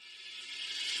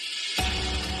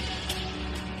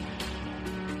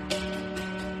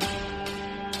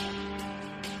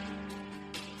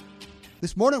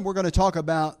This morning we're going to talk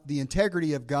about the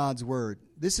integrity of God's Word.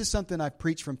 This is something I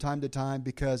preach from time to time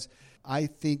because I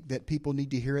think that people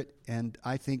need to hear it, and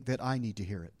I think that I need to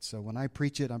hear it. So when I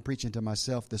preach it, I'm preaching to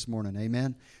myself this morning.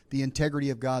 Amen? The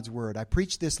integrity of God's Word. I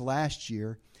preached this last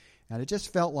year, and it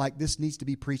just felt like this needs to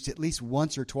be preached at least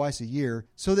once or twice a year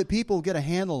so that people get a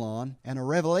handle on and a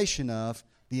revelation of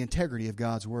the integrity of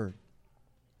God's Word.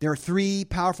 There are three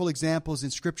powerful examples in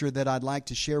Scripture that I'd like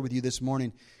to share with you this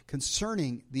morning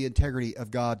concerning the integrity of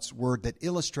God's Word that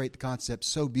illustrate the concept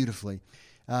so beautifully.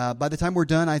 By the time we're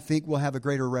done, I think we'll have a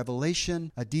greater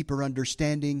revelation, a deeper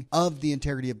understanding of the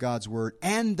integrity of God's Word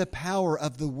and the power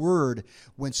of the Word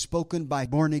when spoken by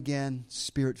born-again,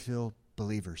 Spirit-filled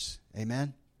believers.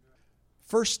 Amen?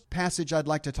 First passage I'd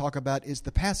like to talk about is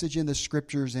the passage in the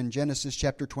Scriptures in Genesis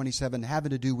chapter 27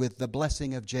 having to do with the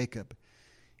blessing of Jacob.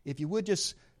 If you would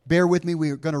just bear with me,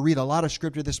 we're going to read a lot of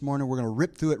Scripture this morning. We're going to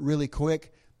rip through it really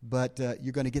quick, but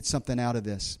you're going to get something out of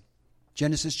this.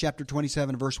 Genesis chapter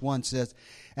 27 verse 1 says,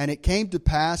 "And it came to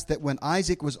pass that when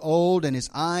Isaac was old and his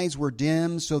eyes were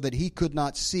dim so that he could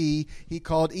not see, he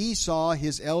called Esau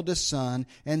his eldest son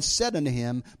and said unto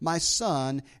him, My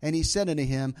son. And he said unto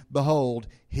him, Behold,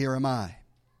 here am I.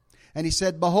 And he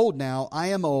said, Behold now, I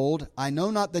am old, I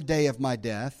know not the day of my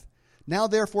death. Now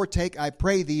therefore take, I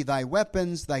pray thee, thy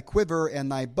weapons, thy quiver,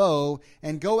 and thy bow,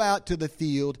 and go out to the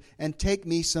field, and take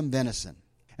me some venison,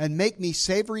 and make me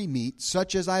savory meat,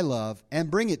 such as I love,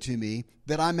 and bring it to me,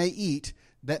 that I may eat,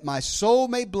 that my soul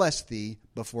may bless thee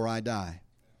before I die.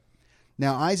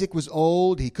 Now Isaac was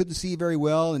old, he couldn't see very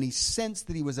well, and he sensed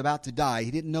that he was about to die. He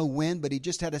didn't know when, but he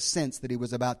just had a sense that he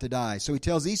was about to die. So he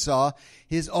tells Esau,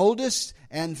 his oldest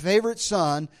and favorite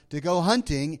son, to go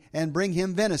hunting and bring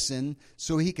him venison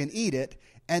so he can eat it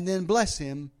and then bless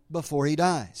him before he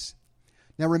dies.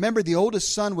 Now remember, the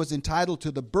oldest son was entitled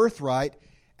to the birthright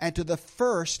and to the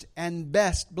first and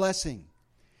best blessing.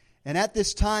 And at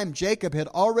this time, Jacob had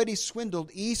already swindled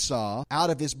Esau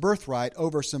out of his birthright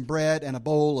over some bread and a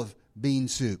bowl of bean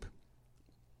soup.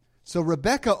 So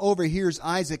Rebekah overhears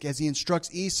Isaac as he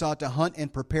instructs Esau to hunt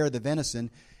and prepare the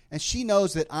venison, and she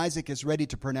knows that Isaac is ready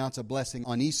to pronounce a blessing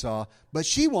on Esau, but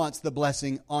she wants the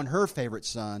blessing on her favorite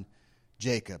son,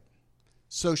 Jacob.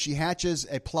 So she hatches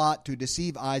a plot to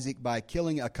deceive Isaac by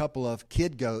killing a couple of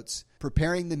kid goats,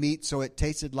 preparing the meat so it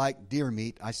tasted like deer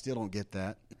meat. I still don't get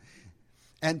that.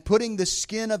 And putting the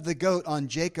skin of the goat on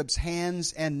Jacob's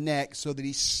hands and neck so that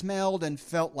he smelled and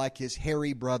felt like his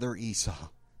hairy brother Esau.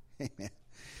 Amen.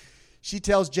 She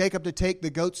tells Jacob to take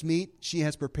the goat's meat she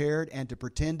has prepared and to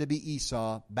pretend to be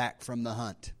Esau back from the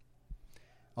hunt.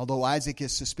 Although Isaac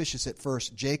is suspicious at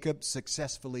first, Jacob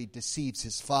successfully deceives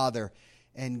his father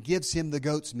and gives him the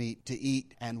goat's meat to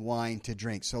eat and wine to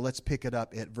drink. So let's pick it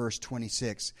up at verse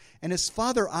 26. And his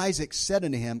father Isaac said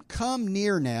unto him, Come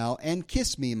near now and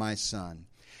kiss me, my son.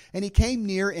 And he came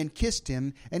near and kissed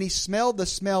him, and he smelled the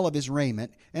smell of his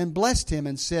raiment, and blessed him,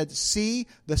 and said, See,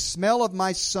 the smell of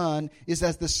my son is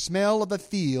as the smell of a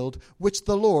field which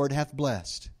the Lord hath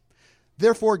blessed.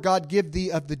 Therefore God give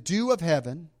thee of the dew of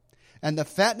heaven, and the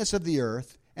fatness of the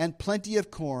earth, and plenty of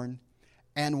corn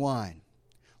and wine.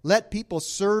 Let people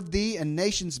serve thee, and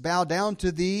nations bow down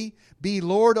to thee. Be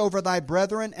Lord over thy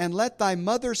brethren, and let thy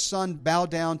mother's son bow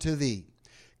down to thee.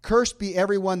 Cursed be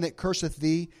every one that curseth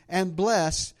thee, and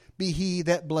blessed be he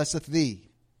that blesseth thee.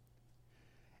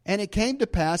 And it came to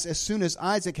pass, as soon as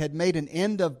Isaac had made an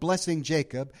end of blessing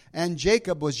Jacob, and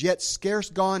Jacob was yet scarce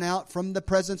gone out from the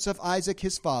presence of Isaac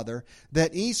his father,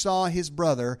 that Esau his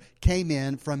brother came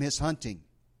in from his hunting.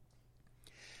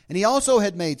 And he also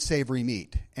had made savory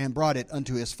meat, and brought it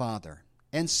unto his father,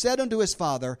 and said unto his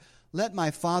father, Let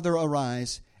my father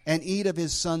arise, and eat of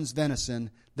his son's venison,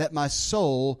 that my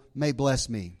soul may bless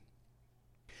me.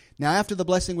 Now after the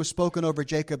blessing was spoken over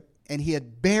Jacob, and he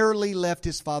had barely left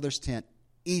his father's tent,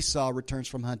 Esau returns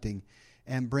from hunting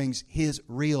and brings his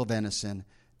real venison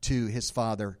to his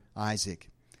father Isaac.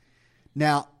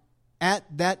 Now, at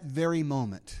that very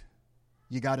moment,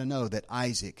 you got to know that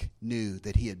Isaac knew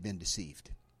that he had been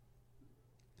deceived.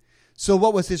 So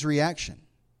what was his reaction?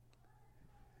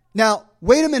 Now,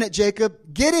 wait a minute,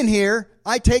 Jacob. Get in here.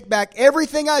 I take back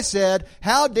everything I said.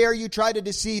 How dare you try to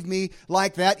deceive me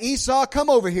like that? Esau, come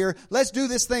over here. Let's do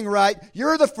this thing right.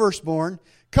 You're the firstborn.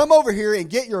 Come over here and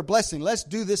get your blessing. Let's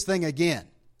do this thing again.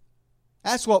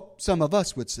 That's what some of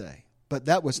us would say. But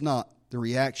that was not the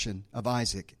reaction of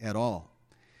Isaac at all.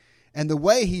 And the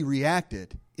way he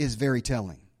reacted is very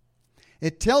telling.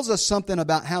 It tells us something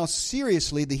about how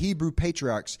seriously the Hebrew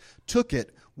patriarchs took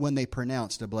it when they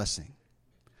pronounced a blessing.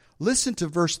 Listen to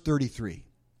verse 33.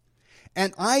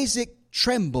 And Isaac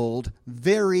trembled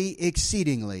very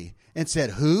exceedingly and said,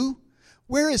 Who?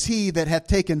 Where is he that hath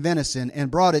taken venison,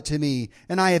 and brought it to me?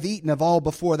 And I have eaten of all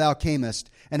before thou camest,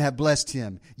 and have blessed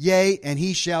him. Yea, and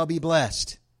he shall be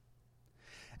blessed.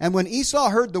 And when Esau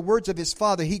heard the words of his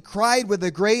father, he cried with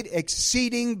a great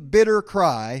exceeding bitter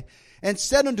cry, and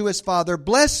said unto his father,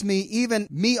 Bless me, even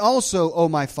me also, O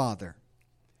my father.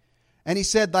 And he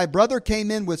said, Thy brother came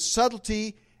in with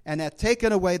subtlety, and hath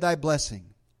taken away thy blessing.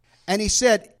 And he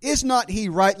said, Is not he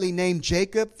rightly named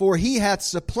Jacob? For he hath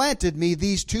supplanted me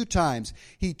these 2 times.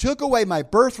 He took away my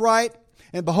birthright,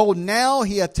 and behold, now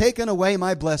he hath taken away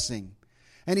my blessing.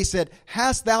 And he said,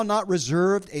 Hast thou not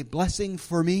reserved a blessing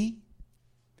for me?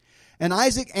 And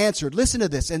Isaac answered, listen to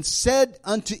this, and said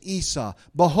unto Esau,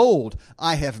 Behold,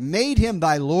 I have made him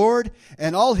thy lord,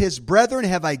 and all his brethren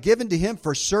have I given to him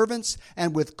for servants,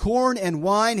 and with corn and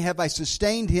wine have I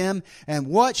sustained him, and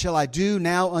what shall I do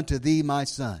now unto thee, my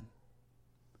son?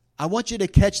 I want you to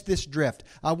catch this drift.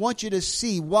 I want you to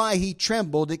see why he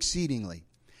trembled exceedingly.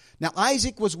 Now,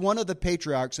 Isaac was one of the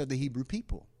patriarchs of the Hebrew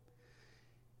people.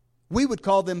 We would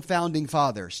call them founding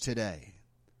fathers today.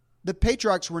 The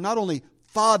patriarchs were not only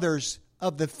fathers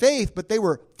of the faith, but they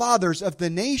were fathers of the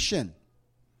nation.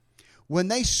 When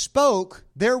they spoke,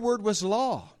 their word was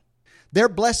law. Their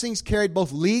blessings carried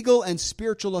both legal and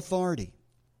spiritual authority.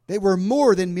 They were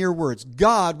more than mere words.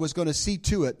 God was going to see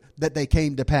to it that they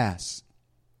came to pass.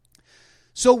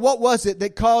 So what was it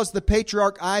that caused the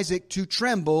patriarch Isaac to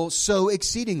tremble so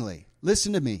exceedingly?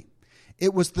 Listen to me.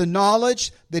 It was the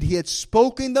knowledge that he had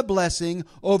spoken the blessing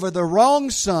over the wrong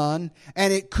son,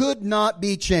 and it could not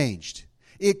be changed.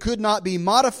 It could not be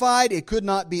modified, it could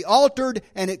not be altered,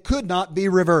 and it could not be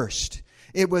reversed.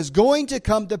 It was going to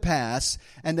come to pass,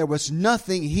 and there was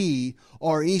nothing he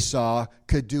or Esau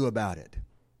could do about it.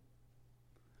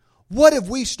 What if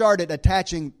we started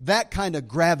attaching that kind of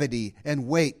gravity and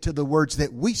weight to the words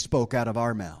that we spoke out of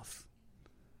our mouth?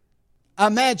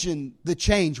 Imagine the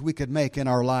change we could make in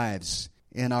our lives,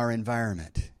 in our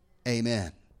environment.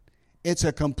 Amen. It's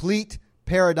a complete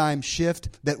paradigm shift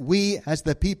that we as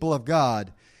the people of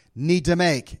God need to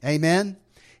make. Amen.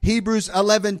 Hebrews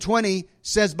 11:20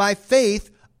 says, By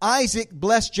faith Isaac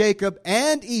blessed Jacob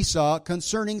and Esau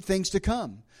concerning things to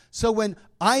come. So when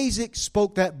Isaac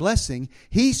spoke that blessing,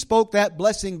 he spoke that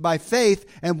blessing by faith,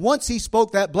 and once he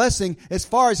spoke that blessing, as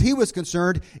far as he was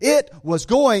concerned, it was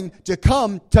going to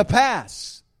come to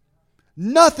pass.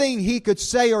 Nothing he could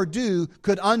say or do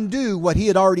could undo what he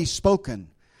had already spoken.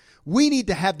 We need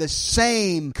to have the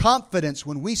same confidence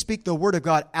when we speak the word of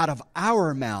God out of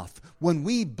our mouth, when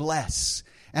we bless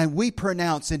and we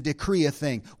pronounce and decree a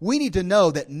thing. We need to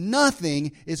know that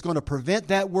nothing is going to prevent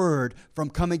that word from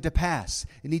coming to pass.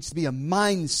 It needs to be a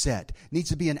mindset. It needs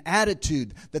to be an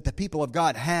attitude that the people of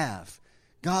God have.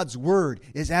 God's word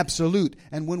is absolute.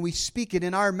 And when we speak it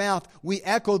in our mouth, we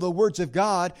echo the words of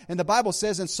God. And the Bible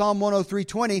says in Psalm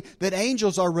 103:20 that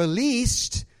angels are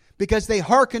released because they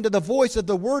hearken to the voice of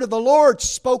the word of the Lord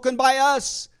spoken by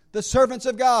us, the servants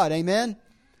of God. Amen.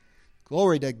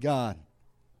 Glory to God.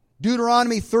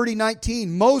 Deuteronomy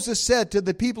 30:19, Moses said to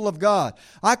the people of God,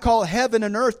 I call heaven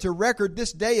and earth to record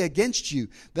this day against you,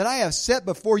 that I have set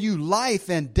before you life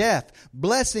and death,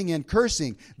 blessing and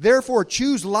cursing. Therefore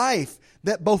choose life,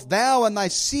 that both thou and thy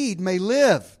seed may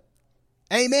live.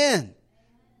 Amen.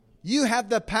 You have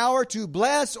the power to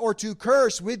bless or to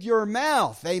curse with your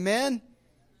mouth. Amen.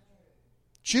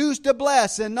 Choose to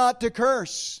bless and not to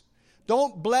curse.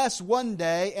 Don't bless one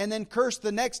day and then curse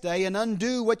the next day and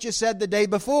undo what you said the day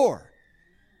before.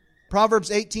 Proverbs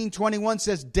 18:21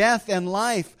 says, Death and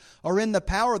life are in the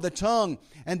power of the tongue,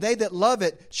 and they that love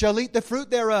it shall eat the fruit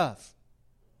thereof.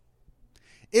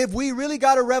 If we really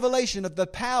got a revelation of the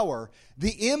power,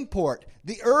 the import,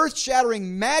 the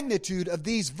earth-shattering magnitude of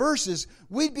these verses,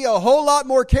 we'd be a whole lot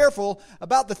more careful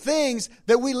about the things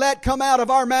that we let come out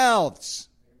of our mouths.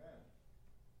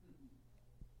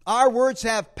 Our words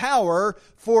have power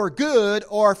for good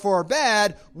or for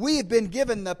bad. We've been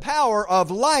given the power of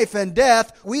life and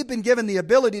death. We've been given the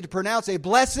ability to pronounce a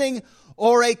blessing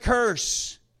or a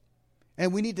curse.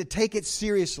 And we need to take it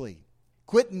seriously.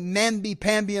 Quit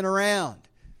mamby-pambying around.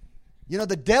 You know,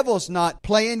 the devil's not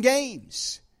playing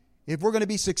games. If we're going to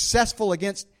be successful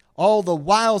against all the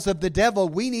wiles of the devil,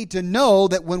 we need to know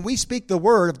that when we speak the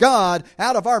word of God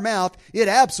out of our mouth, it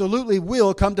absolutely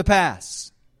will come to pass.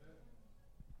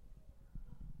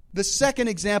 The second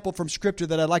example from Scripture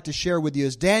that I'd like to share with you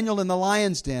is Daniel in the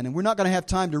lion's den. And we're not going to have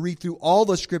time to read through all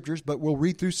the Scriptures, but we'll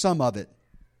read through some of it.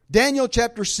 Daniel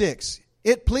chapter 6.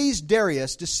 It pleased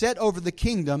Darius to set over the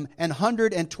kingdom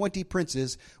 120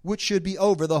 princes, which should be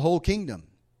over the whole kingdom.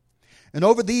 And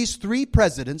over these 3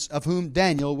 presidents, of whom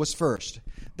Daniel was first,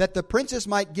 that the princes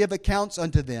might give accounts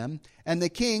unto them, and the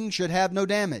king should have no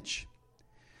damage.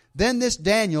 Then this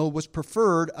Daniel was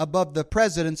preferred above the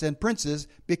presidents and princes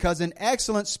because an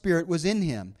excellent spirit was in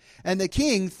him, and the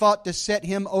king thought to set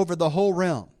him over the whole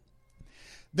realm.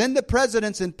 Then the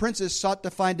presidents and princes sought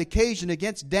to find occasion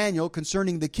against Daniel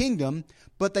concerning the kingdom,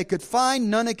 but they could find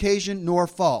none occasion nor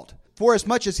fault. For as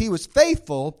much as he was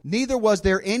faithful, neither was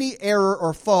there any error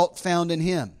or fault found in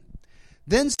him.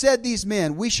 Then said these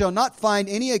men, we shall not find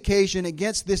any occasion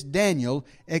against this Daniel,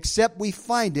 except we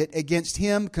find it against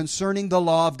him concerning the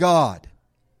law of God.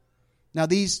 Now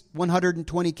these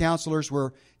 120 counselors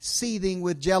were seething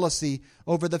with jealousy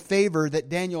over the favor that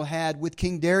Daniel had with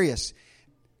King Darius.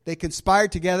 They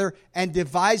conspired together and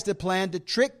devised a plan to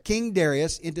trick King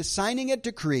Darius into signing a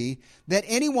decree that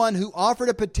anyone who offered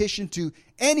a petition to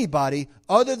anybody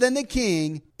other than the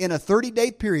king in a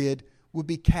 30-day period would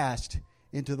be cast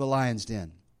into the lion's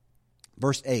den.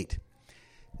 Verse 8.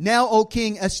 Now, O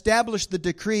king, establish the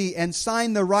decree and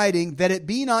sign the writing that it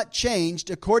be not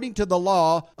changed according to the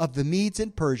law of the Medes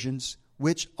and Persians,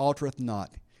 which altereth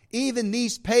not. Even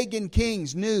these pagan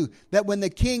kings knew that when the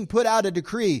king put out a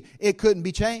decree, it couldn't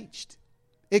be changed.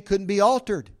 It couldn't be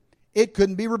altered. It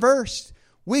couldn't be reversed.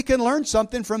 We can learn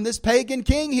something from this pagan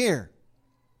king here.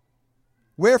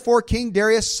 Wherefore King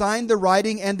Darius signed the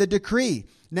writing and the decree.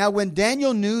 Now when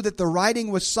Daniel knew that the writing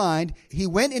was signed, he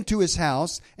went into his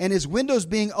house, and his windows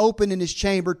being open in his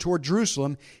chamber toward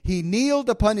Jerusalem, he kneeled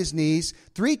upon his knees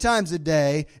 3 times a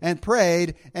day and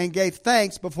prayed and gave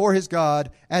thanks before his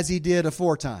God as he did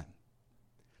aforetime.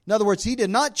 In other words, he did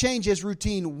not change his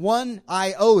routine one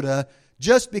iota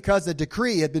just because a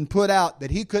decree had been put out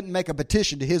that he couldn't make a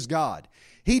petition to his God.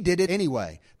 He did it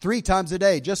anyway, 3 times a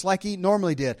day, just like he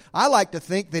normally did. I like to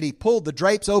think that he pulled the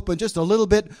drapes open just a little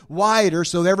bit wider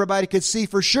so everybody could see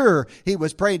for sure he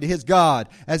was praying to his God,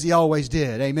 as he always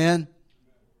did. Amen?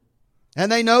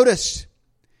 And they noticed.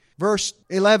 Verse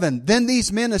 11, then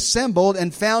these men assembled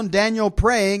and found Daniel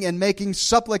praying and making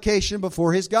supplication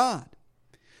before his God.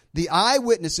 The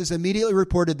eyewitnesses immediately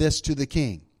reported this to the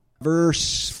king.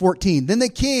 Verse 14, then the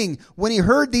king, when he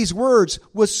heard these words,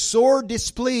 was sore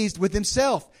displeased with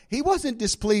himself. He wasn't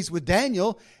displeased with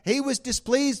Daniel. He was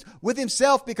displeased with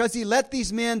himself because he let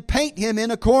these men paint him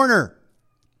in a corner.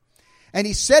 And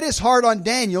he set his heart on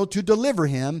Daniel to deliver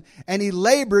him, and he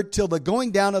labored till the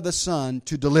going down of the sun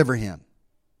to deliver him.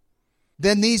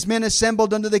 Then these men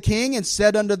assembled unto the king and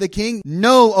said unto the king,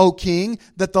 know, O king,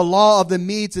 that the law of the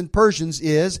Medes and Persians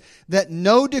is that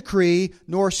no decree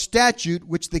nor statute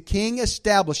which the king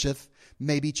establisheth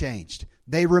may be changed.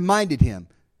 They reminded him,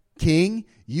 King,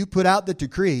 you put out the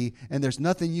decree and there's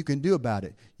nothing you can do about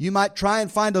it. You might try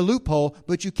and find a loophole,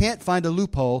 but you can't find a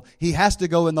loophole. He has to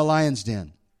go in the lion's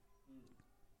den.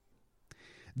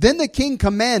 Then the king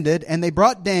commanded, and they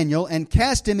brought Daniel and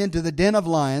cast him into the den of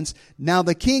lions. Now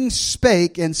the king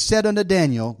spake and said unto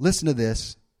Daniel, listen to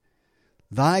this,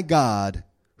 thy God,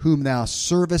 whom thou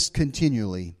servest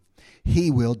continually,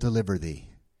 he will deliver thee.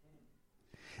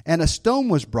 And a stone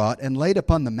was brought and laid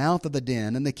upon the mouth of the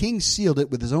den, and the king sealed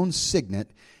it with his own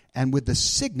signet and with the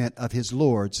signet of his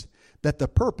lords, that the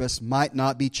purpose might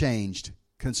not be changed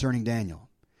concerning Daniel.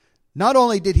 Not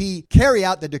only did he carry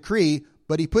out the decree,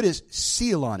 but he put his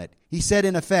seal on it. He said,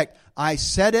 in effect, I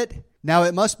said it, now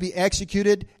it must be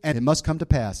executed, and it must come to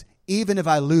pass, even if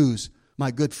I lose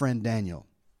my good friend Daniel.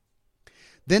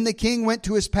 Then the king went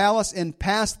to his palace and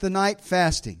passed the night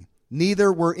fasting.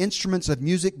 Neither were instruments of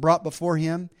music brought before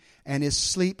him, and his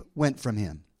sleep went from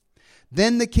him.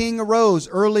 Then the king arose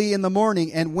early in the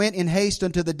morning and went in haste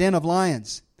unto the den of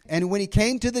lions. And when he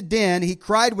came to the den, he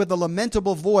cried with a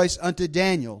lamentable voice unto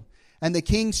Daniel. And the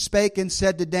king spake and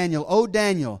said to Daniel, O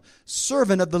Daniel,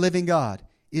 servant of the living God,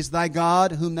 is thy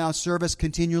God, whom thou servest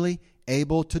continually,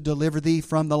 able to deliver thee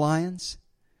from the lions?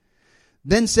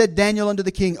 Then said Daniel unto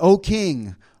the king, O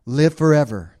king, live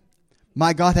forever.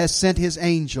 My God hath sent his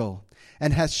angel,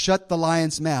 and hath shut the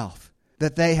lion's mouth,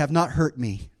 that they have not hurt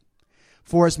me.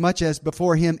 Forasmuch as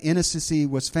before him innocency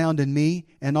was found in me,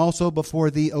 and also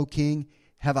before thee, O king,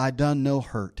 have I done no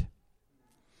hurt.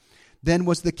 Then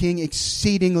was the king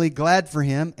exceedingly glad for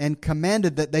him, and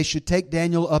commanded that they should take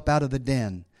Daniel up out of the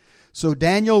den. So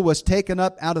Daniel was taken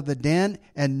up out of the den,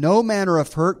 and no manner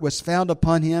of hurt was found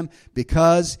upon him,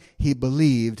 because he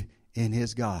believed in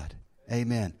his God.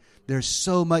 Amen. There's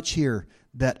so much here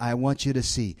that I want you to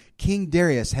see. King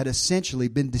Darius had essentially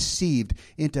been deceived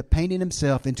into painting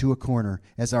himself into a corner,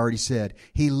 as I already said.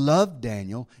 He loved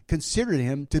Daniel, considered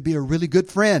him to be a really good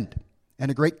friend, and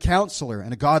a great counselor,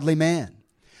 and a godly man.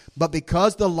 But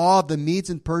because the law of the Medes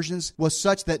and Persians was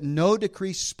such that no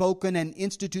decree spoken and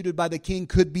instituted by the king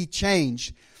could be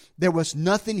changed, there was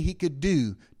nothing he could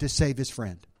do to save his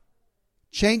friend.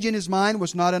 Changing his mind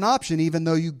was not an option, even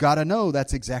though you got to know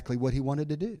that's exactly what he wanted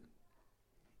to do.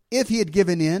 If he had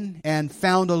given in and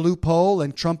found a loophole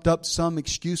and trumped up some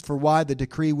excuse for why the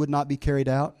decree would not be carried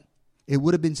out, it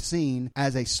would have been seen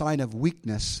as a sign of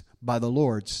weakness by the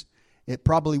Lord's. It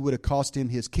probably would have cost him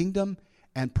his kingdom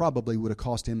and probably would have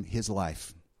cost him his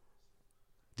life.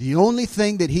 The only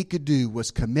thing that he could do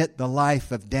was commit the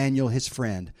life of Daniel, his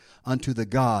friend, unto the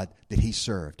God that he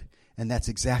served. And that's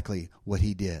exactly what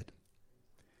he did.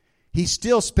 He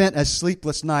still spent a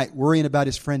sleepless night worrying about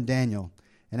his friend Daniel.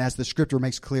 And as the scripture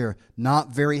makes clear, not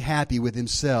very happy with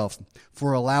himself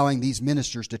for allowing these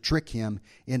ministers to trick him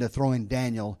into throwing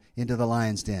Daniel into the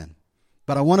lion's den.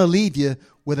 But I want to leave you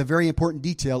with a very important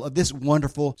detail of this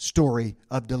wonderful story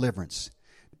of deliverance.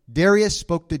 Darius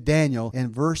spoke to Daniel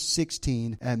in verse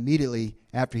 16 immediately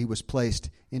after he was placed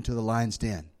into the lion's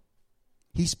den.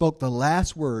 He spoke the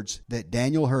last words that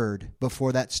Daniel heard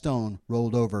before that stone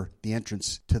rolled over the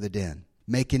entrance to the den,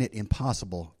 making it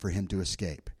impossible for him to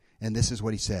escape. And this is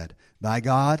what he said: Thy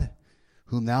God,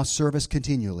 whom thou servest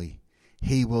continually,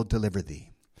 he will deliver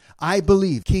thee. I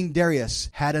believe King Darius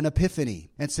had an epiphany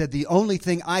and said, the only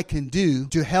thing I can do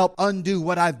to help undo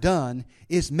what I've done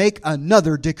is make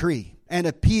another decree and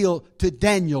appeal to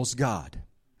Daniel's God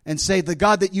and say, the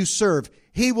God that you serve,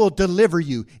 he will deliver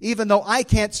you. Even though I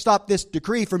can't stop this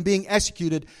decree from being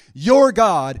executed, your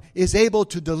God is able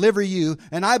to deliver you.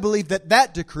 And I believe that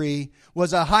that decree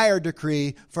was a higher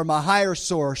decree from a higher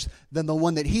source than the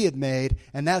one that he had made.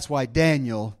 And that's why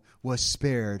Daniel was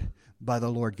spared by the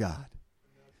Lord God.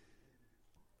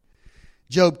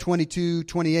 Job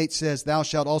 22:28 says, Thou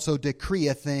shalt also decree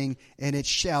a thing, and it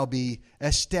shall be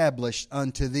established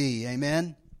unto thee.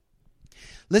 Amen?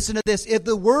 Listen to this. If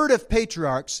the word of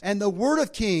patriarchs and the word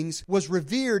of kings was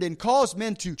revered and caused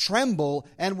men to tremble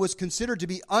and was considered to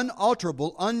be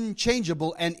unalterable,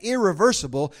 unchangeable, and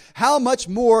irreversible, how much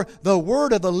more the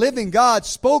word of the living God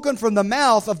spoken from the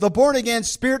mouth of the born-again,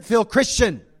 spirit-filled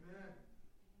Christian?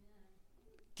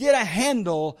 Get a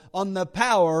handle on the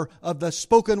power of the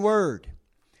spoken word.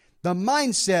 The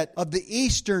mindset of the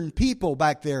Eastern people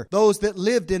back there, those that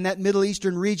lived in that Middle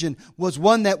Eastern region, was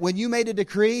one that when you made a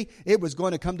decree, it was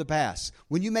going to come to pass.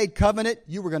 When you made covenant,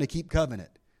 you were going to keep covenant.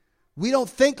 We don't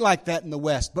think like that in the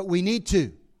West, but we need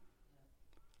to.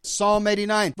 Psalm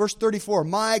 89, verse 34,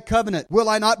 My covenant will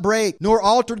I not break, nor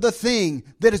alter the thing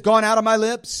that has gone out of my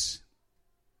lips.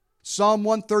 Psalm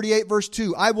 138, verse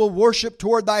 2, I will worship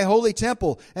toward thy holy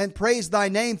temple and praise thy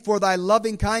name for thy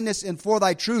loving kindness and for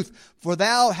thy truth. For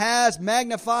thou hast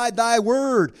magnified thy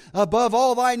word above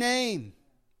all thy name.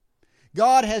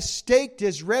 God has staked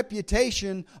his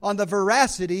reputation on the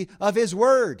veracity of his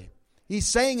word. He's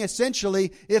saying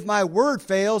essentially, if my word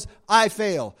fails, I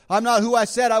fail. I'm not who I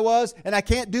said I was, and I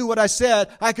can't do what I said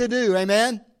I could do.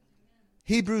 Amen?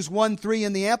 Hebrews 1:3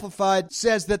 in the Amplified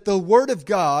says that the Word of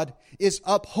God is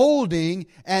upholding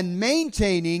and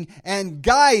maintaining and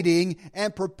guiding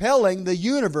and propelling the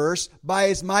universe by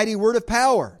His mighty word of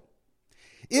power.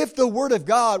 If the Word of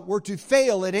God were to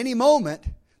fail at any moment,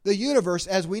 the universe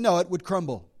as we know it would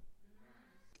crumble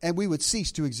and we would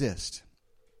cease to exist.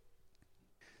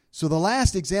 So the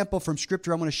last example from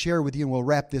Scripture I'm going to share with you, and we'll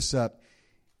wrap this up,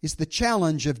 is the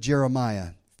challenge of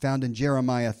Jeremiah, found in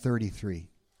Jeremiah 33.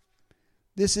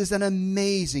 This is an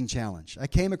amazing challenge. I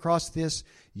came across this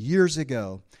years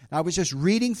ago. I was just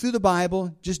reading through the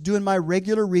Bible, just doing my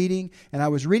regular reading, and I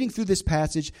was reading through this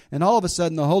passage, and all of a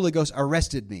sudden the Holy Ghost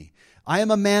arrested me. I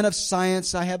am a man of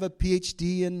science. I have a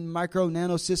PhD in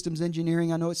micro-nanosystems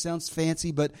engineering. I know it sounds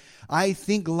fancy, but I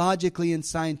think logically and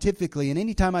scientifically, and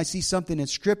anytime I see something in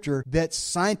Scripture that's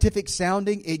scientific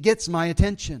sounding, it gets my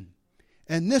attention.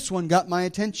 And this one got my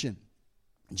attention.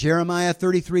 Jeremiah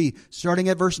 33, starting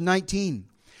at verse 19.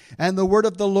 And the word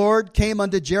of the Lord came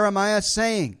unto Jeremiah,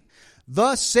 saying,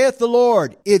 Thus saith the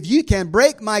Lord, if ye can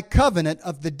break my covenant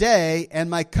of the day and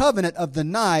my covenant of the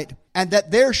night, and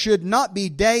that there should not be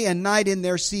day and night in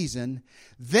their season,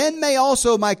 then may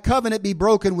also my covenant be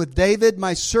broken with David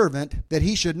my servant, that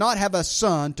he should not have a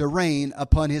son to reign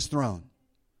upon his throne.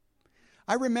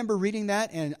 I remember reading that,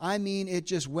 and I mean, it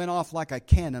just went off like a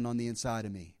cannon on the inside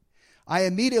of me. I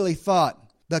immediately thought,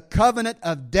 the covenant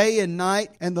of day and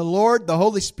night, and the Lord, the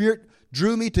Holy Spirit,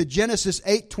 drew me to Genesis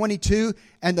 8:22,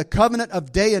 and the covenant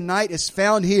of day and night is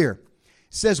found here. It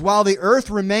says, while the earth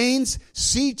remains,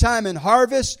 seed time and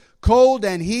harvest, cold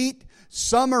and heat,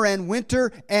 summer and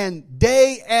winter, and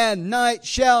day and night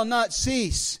shall not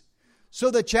cease.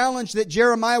 So the challenge that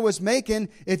Jeremiah was making,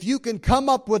 if you can come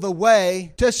up with a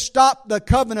way to stop the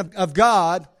covenant of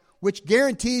God, which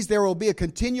guarantees there will be a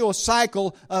continual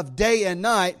cycle of day and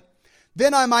night,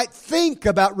 then I might think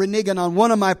about reneging on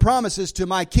one of my promises to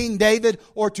my King David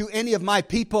or to any of my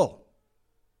people.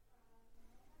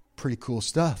 Pretty cool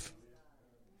stuff.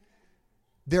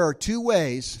 There are two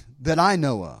ways that I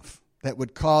know of that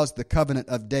would cause the covenant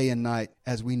of day and night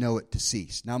as we know it to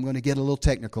cease. Now I'm going to get a little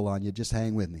technical on you. Just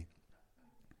hang with me.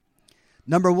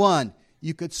 Number one,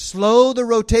 you could slow the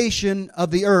rotation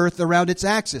of the earth around its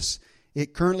axis.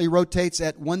 It currently rotates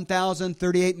at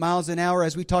 1,038 miles an hour,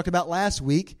 as we talked about last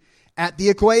week, at the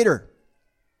equator.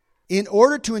 In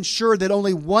order to ensure that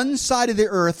only one side of the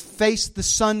earth faced the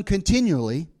sun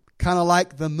continually, kind of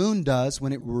like the moon does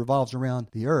when it revolves around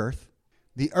the earth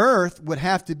would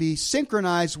have to be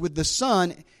synchronized with the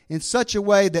sun in such a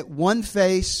way that one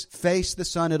face faced the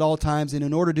sun at all times. And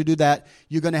in order to do that,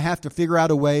 you're going to have to figure out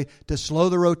a way to slow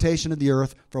the rotation of the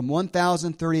earth from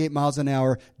 1,038 miles an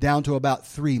hour down to about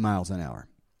 3 miles an hour.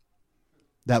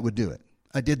 That would do it.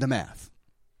 I did the math.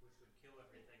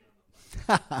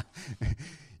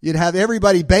 You'd have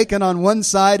everybody baking on one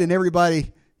side and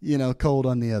everybody, cold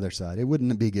on the other side. It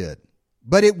wouldn't be good.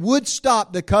 But it would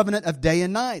stop the covenant of day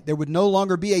and night. There would no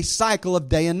longer be a cycle of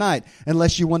day and night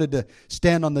unless you wanted to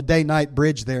stand on the day-night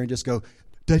bridge there and just go,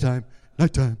 daytime,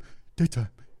 nighttime, daytime.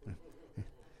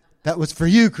 That was for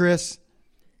you, Chris.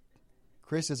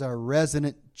 Chris is our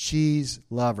resident cheese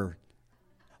lover.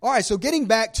 All right, so getting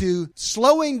back to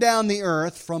slowing down the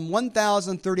earth from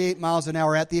 1,038 miles an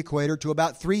hour at the equator to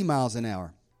about 3 miles an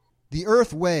hour. The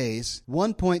earth weighs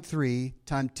 1.3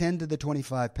 times 10 to the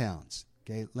 25 pounds.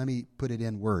 Okay, let me put it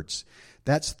in words.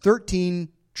 That's 13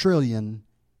 trillion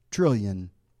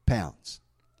pounds.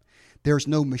 There's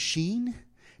no machine,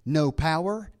 no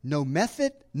power, no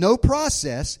method, no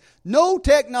process, no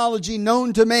technology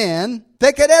known to man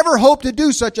that could ever hope to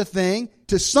do such a thing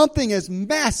to something as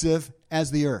massive as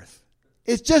the earth.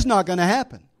 It's just not going to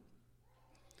happen.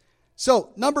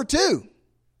 So, number two,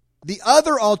 the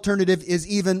other alternative is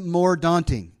even more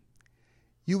daunting.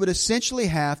 You would essentially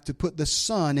have to put the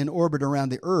sun in orbit around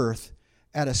the earth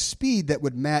at a speed that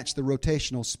would match the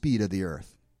rotational speed of the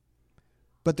earth.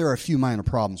 But there are a few minor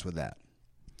problems with that.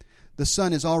 The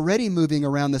sun is already moving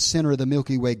around the center of the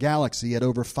Milky Way galaxy at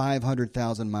over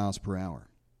 500,000 miles per hour.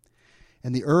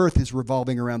 And the earth is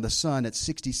revolving around the sun at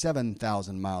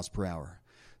 67,000 miles per hour.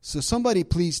 So somebody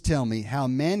please tell me how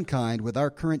mankind, with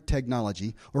our current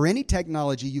technology, or any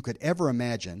technology you could ever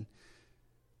imagine,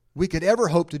 we could ever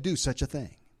hope to do such a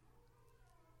thing.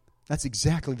 That's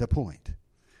exactly the point.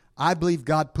 I believe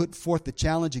God put forth the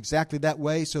challenge exactly that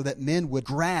way so that men would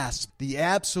grasp the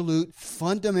absolute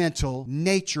fundamental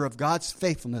nature of God's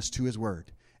faithfulness to His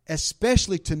Word,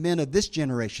 especially to men of this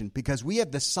generation, because we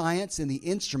have the science and the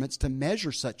instruments to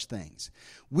measure such things.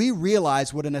 We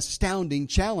realize what an astounding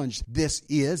challenge this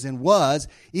is and was,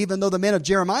 even though the men of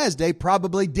Jeremiah's day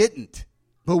probably didn't.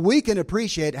 But we can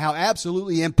appreciate how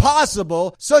absolutely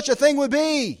impossible such a thing would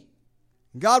be.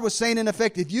 God was saying, in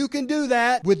effect, if you can do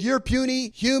that with your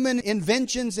puny human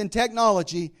inventions and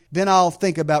technology, then I'll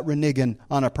think about reneging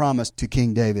on a promise to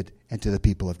King David and to the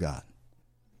people of God.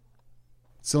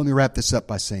 So let me wrap this up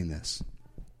by saying this.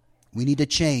 We need to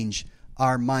change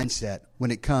our mindset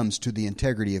when it comes to the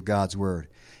integrity of God's Word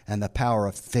and the power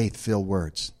of faith-filled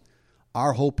words.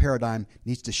 Our whole paradigm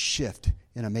needs to shift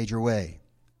in a major way.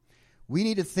 We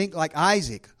need to think like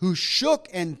Isaac, who shook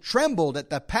and trembled at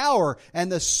the power and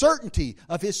the certainty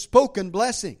of his spoken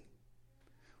blessing.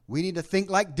 We need to think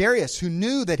like Darius, who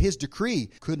knew that his decree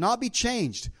could not be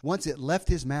changed once it left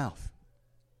his mouth.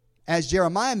 As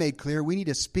Jeremiah made clear, we need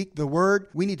to speak the word.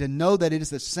 We need to know that it is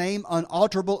the same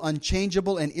unalterable,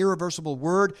 unchangeable, and irreversible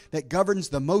word that governs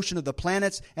the motion of the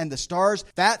planets and the stars,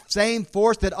 that same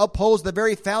force that upholds the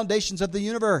very foundations of the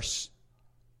universe.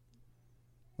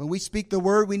 When we speak the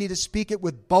word, we need to speak it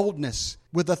with boldness,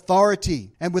 with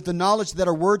authority, and with the knowledge that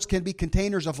our words can be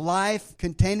containers of life,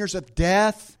 containers of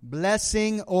death,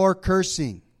 blessing, or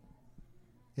cursing.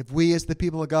 If we as the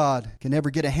people of God can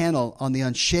ever get a handle on the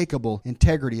unshakable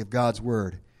integrity of God's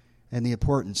word and the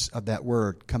importance of that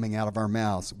word coming out of our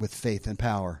mouths with faith and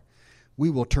power,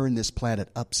 we will turn this planet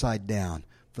upside down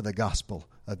for the gospel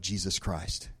of Jesus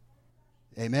Christ.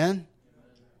 Amen?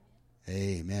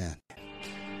 Amen.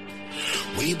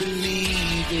 We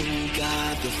believe in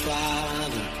God the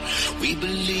Father. We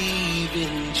believe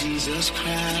in Jesus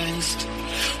Christ.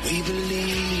 We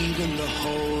believe in the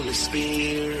Holy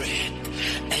Spirit,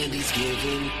 and He's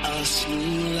given us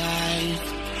new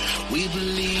life. We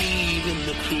believe in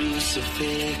the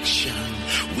crucifixion.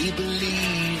 We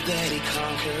believe that He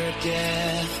conquered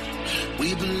death.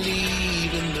 We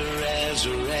believe in the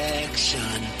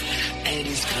resurrection, and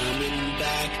He's coming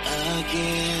back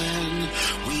again.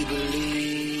 We believe